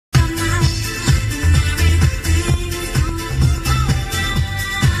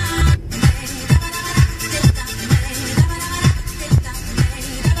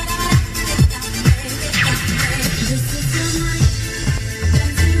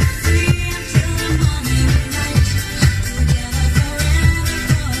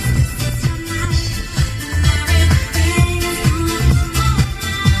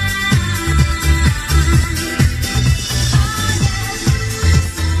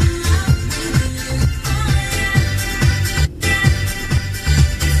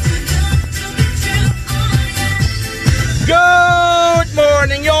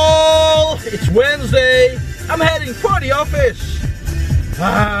for the office.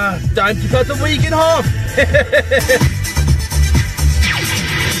 Time to cut the week in half.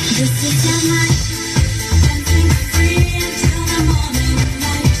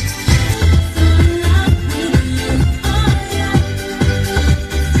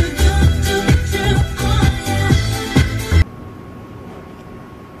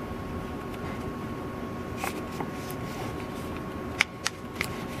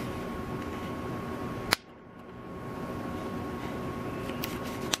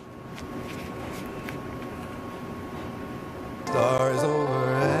 Stars over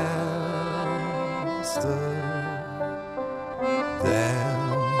Amsterdam.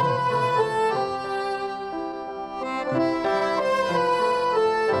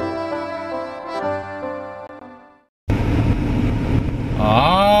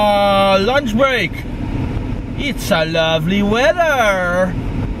 Lunch break. It's a lovely weather.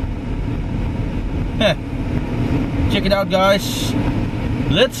 Check it out, guys.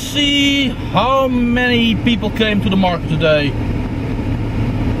 Let's see how many people came to the market today.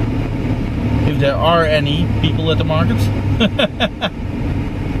 If there are any people at the market.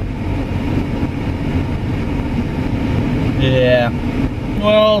 Yeah.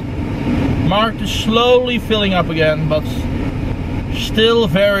 Well, market is slowly filling up again, but still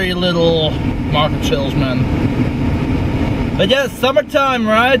very little market salesmen. But yeah, summertime,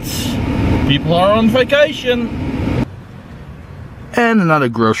 right? People are on vacation. And another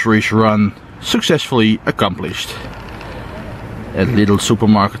groceries run successfully accomplished at Lidl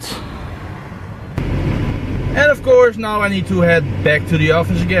supermarket. And of course now I need to head back to the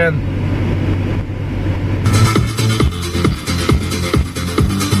office again.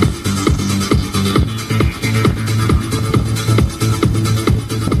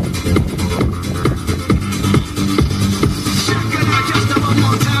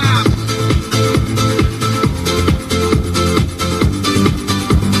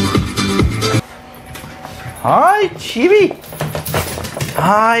 Hi, Chibi.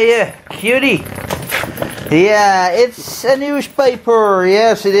 Yeah, cutie. Yeah, it's a newspaper.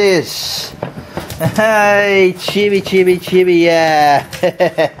 Yes, it is. Hey, Chibi, yeah.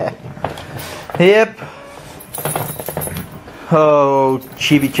 Yep. Oh,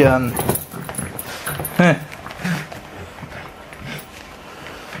 Chibi-chan.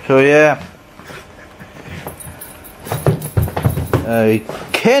 So yeah.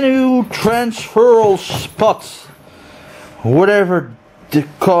 Canoe transferal spot. Whatever the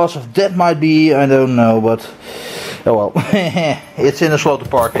cause of that might be, I don't know, but oh well. It's in a slaughter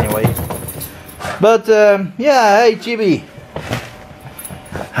park anyway. But yeah, hey Chibi.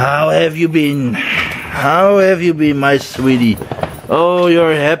 How have you been? How have you been, my sweetie? Oh,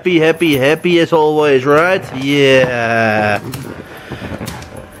 you're happy as always, right? Yeah.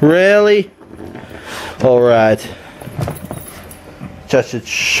 Really? Alright. Such a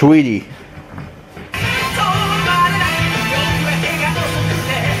sweetie.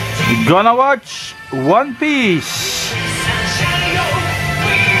 You're gonna watch One Piece.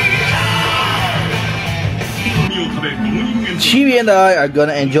 Chibi and I are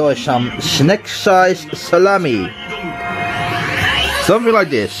gonna enjoy some snack-sized salami. Something like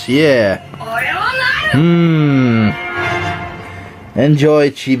this, yeah.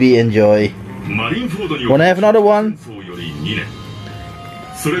 Enjoy, Chibi, enjoy. Wanna have another one?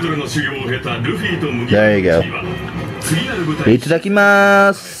 There you go.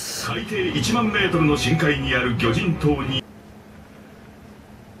 Itadakimasu.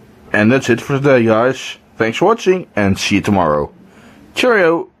 And that's it for today, guys. Thanks for watching and see you tomorrow.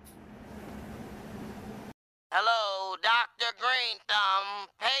 Cheerio!